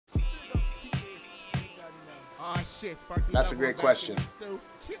That's a great question.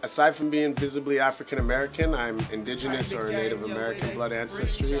 Aside from being visibly African American, I'm indigenous or Native American blood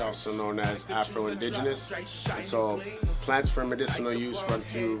ancestry, also known as Afro-Indigenous. And so plants for medicinal use run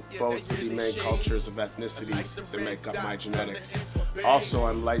through both the main cultures of ethnicities that make up my genetics. Also,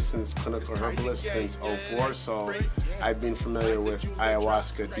 I'm licensed clinical herbalist since '04, so I've been familiar with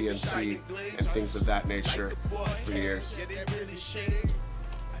ayahuasca, DMT, and things of that nature for years.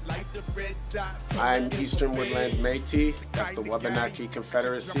 I'm Eastern Woodlands Métis. That's the Wabanaki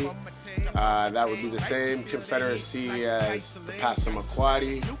Confederacy. That would be the same confederacy as the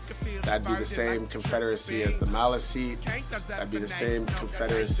Passamaquoddy. That'd be the same confederacy as the Maliseet. That'd be the same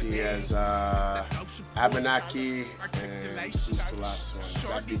confederacy as Abenaki. And who's the last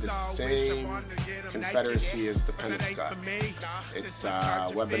one? That'd be the same confederacy as the Penobscot. It's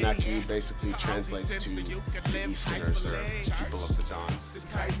Wabanaki basically translates to the Easterners or people of the dawn.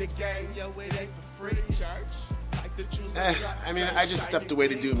 I mean, I just stepped away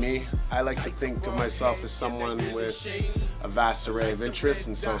to do me. I like to think of myself as someone with a vast array of interests,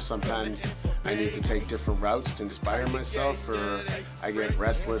 and so sometimes I need to take different routes to inspire myself, or I get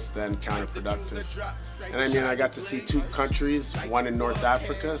restless, then counterproductive. And I mean, I got to see 2 countries, one in North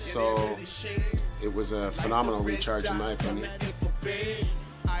Africa, so it was a phenomenal recharge in my opinion.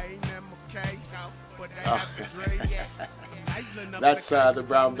 Oh. That's the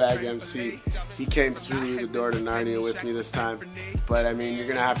Brown Bag MC. He came through the door to Narnia with me this time. But I mean, you're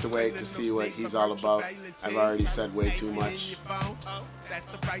going to have to wait to see what he's all about. I've already said way too much.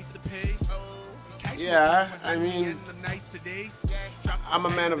 Yeah, I mean, I'm a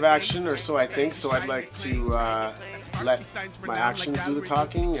man of action, or so I think, so I'd like to let my actions do the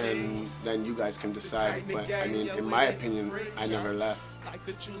talking, and then you guys can decide. But I mean, in my opinion, I never left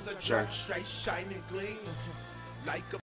church.